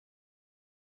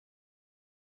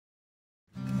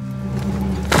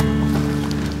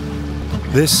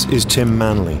This is Tim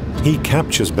Manley. He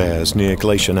captures bears near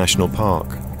Glacier National Park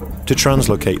to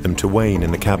translocate them to Wayne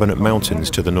in the Cabinet Mountains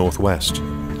to the northwest.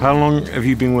 How long have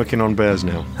you been working on bears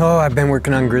now? Oh, I've been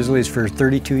working on grizzlies for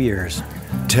 32 years.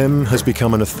 Tim has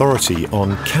become an authority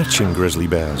on catching grizzly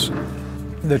bears.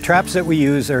 The traps that we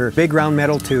use are big round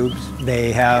metal tubes.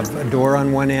 They have a door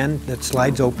on one end that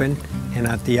slides open, and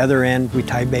at the other end we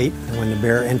tie bait. And when the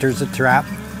bear enters the trap,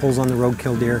 pulls on the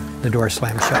roadkill deer, the door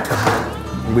slams shut.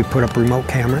 We put up remote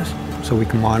cameras so we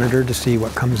can monitor to see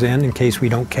what comes in case we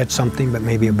don't catch something, but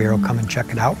maybe a bear will come and check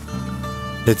it out.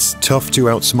 It's tough to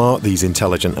outsmart these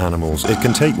intelligent animals. It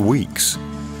can take weeks.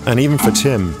 And even for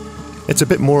Tim, it's a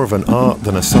bit more of an art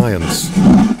than a science.